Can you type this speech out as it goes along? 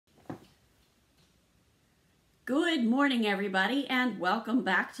Good morning, everybody, and welcome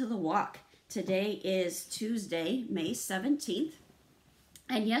back to The Walk. Today is Tuesday, May 17th,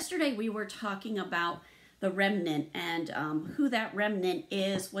 and yesterday we were talking about the remnant and who that remnant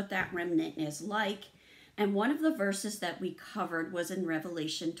is, what that remnant is like, and one of the verses that we covered was in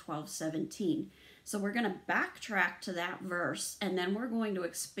Revelation 12:17. So we're going to backtrack to that verse, and then we're going to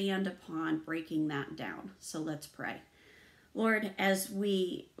expand upon breaking that down. So let's pray. Lord, as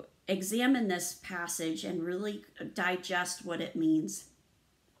we examine this passage and really digest what it means,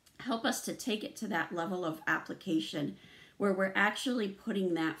 help us to take it to that level of application where we're actually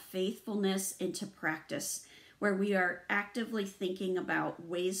putting that faithfulness into practice, where we are actively thinking about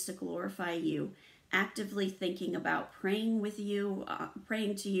ways to glorify you, actively thinking about praying with you,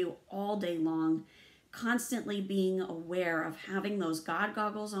 praying to you all day long, constantly being aware of having those God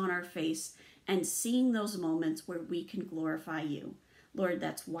goggles on our face and seeing those moments where we can glorify you. Lord,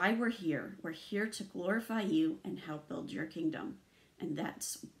 that's why we're here. We're here to glorify you and help build your kingdom. And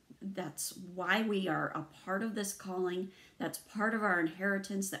that's why we are a part of this calling. That's part of our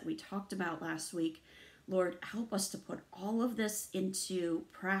inheritance that we talked about last week. Lord, help us to put all of this into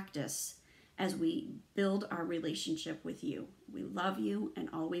practice as we build our relationship with you. We love you, and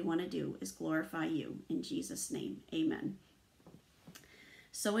all we want to do is glorify you. In Jesus' name, amen.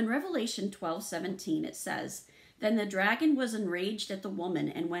 So in Revelation 12:17, it says, "Then the dragon was enraged at the woman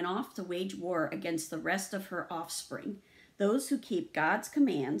and went off to wage war against the rest of her offspring, those who keep God's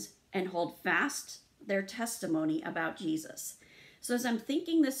commands and hold fast their testimony about Jesus." So as I'm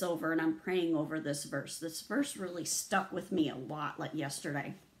thinking this over and I'm praying over this verse really stuck with me a lot like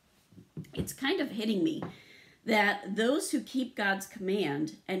yesterday. It's kind of hitting me that those who keep God's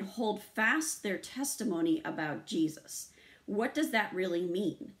command and hold fast their testimony about Jesus. What does that really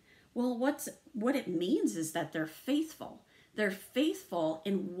mean? Well, what it means is that they're faithful. They're faithful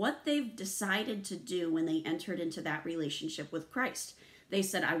in what they've decided to do when they entered into that relationship with Christ. They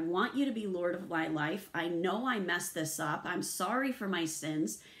said, I want you to be Lord of my life. I know I messed this up. I'm sorry for my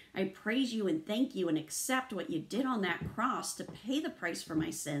sins. I praise you and thank you and accept what you did on that cross to pay the price for my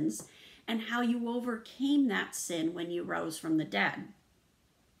sins and how you overcame that sin when you rose from the dead.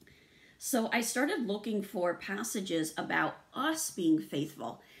 So I started looking for passages about us being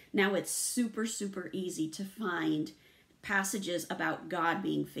faithful. Now it's super, super easy to find passages about God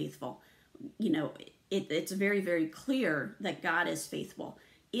being faithful. You know, it's very, very clear that God is faithful.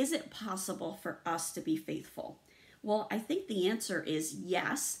 Is it possible for us to be faithful? Well, I think the answer is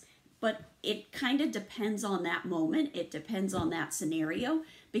yes, but it kind of depends on that moment. It depends on that scenario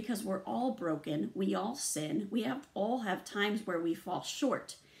because we're all broken. We all sin. All have times where we fall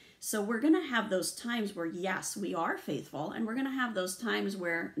short. So we're going to have those times where, yes, we are faithful, and we're going to have those times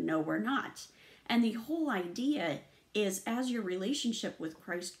where, no, we're not. And the whole idea is as your relationship with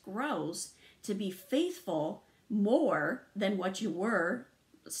Christ grows, to be faithful more than what you were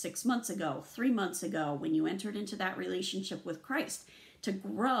 6 months ago, 3 months ago, when you entered into that relationship with Christ, to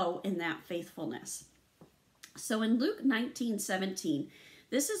grow in that faithfulness. So in Luke 19:17,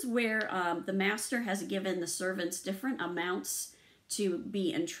 this is where the master has given the servants different amounts to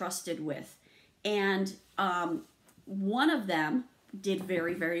be entrusted with. And one of them did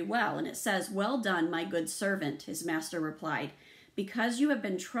very, very well. And it says, "Well done, my good servant," his master replied. "Because you have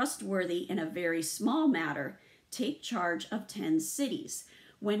been trustworthy in a very small matter, take charge of 10 cities.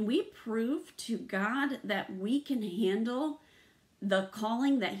 When we prove to God that we can handle the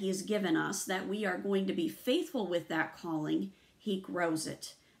calling that he's given us, that we are going to be faithful with that calling, he grows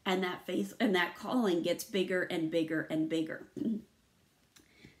it. And that faith and that calling gets bigger and bigger and bigger.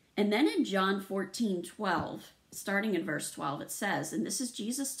 And then in John 14:12, starting in verse 12, it says, and this is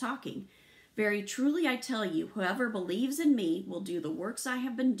Jesus talking, "Very truly I tell you, whoever believes in me will do the works I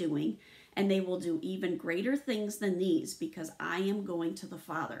have been doing, and they will do even greater things than these, because I am going to the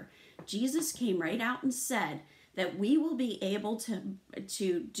Father." Jesus came right out and said that we will be able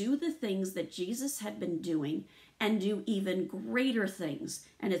to do the things that Jesus had been doing and do even greater things.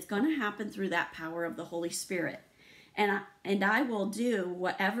 And it's going to happen through that power of the Holy Spirit. And I will do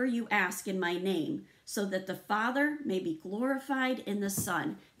whatever you ask in my name, so that the Father may be glorified in the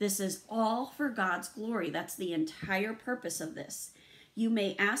Son. This is all for God's glory. That's the entire purpose of this. You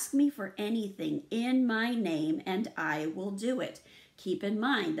may ask me for anything in my name, and I will do it. Keep in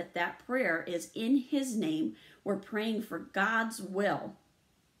mind that that prayer is in his name. We're praying for God's will.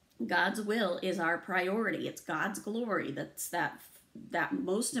 God's will is our priority. It's God's glory. That's that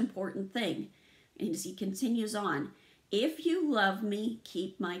most important thing. And as he continues on, "If you love me,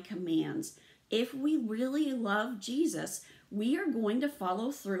 keep my commands." If we really love Jesus, we are going to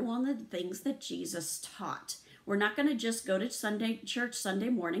follow through on the things that Jesus taught. We're not going to just go to church Sunday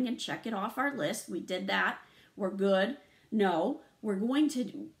morning and check it off our list. We did that. we're good. No, we're going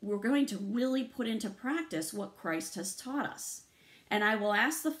to really put into practice what Christ has taught us. And I will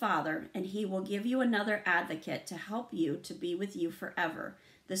ask the Father, and he will give you another advocate to help you to be with you forever,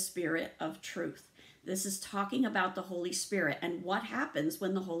 the Spirit of truth. This is talking about the Holy Spirit and what happens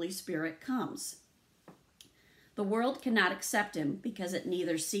when the Holy Spirit comes. The world cannot accept him because it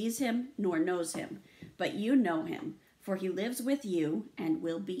neither sees him nor knows him, but you know him, for he lives with you and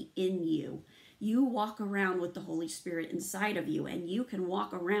will be in you. You walk around with the Holy Spirit inside of you, and you can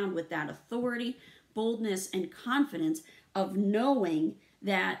walk around with that authority, boldness, and confidence of knowing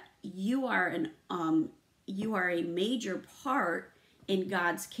that you are a major part in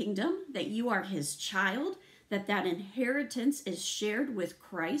God's kingdom, that you are his child, that inheritance is shared with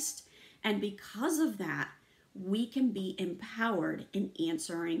Christ, and because of that, we can be empowered in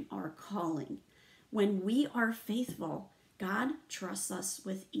answering our calling. When we are faithful, God trusts us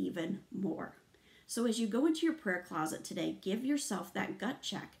with even more. So as you go into your prayer closet today, give yourself that gut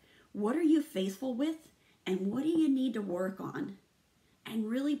check. What are you faithful with? And what do you need to work on? And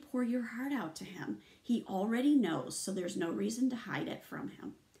really pour your heart out to him. He already knows, so there's no reason to hide it from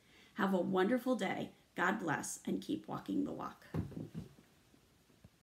him. Have a wonderful day. God bless, and keep walking the walk.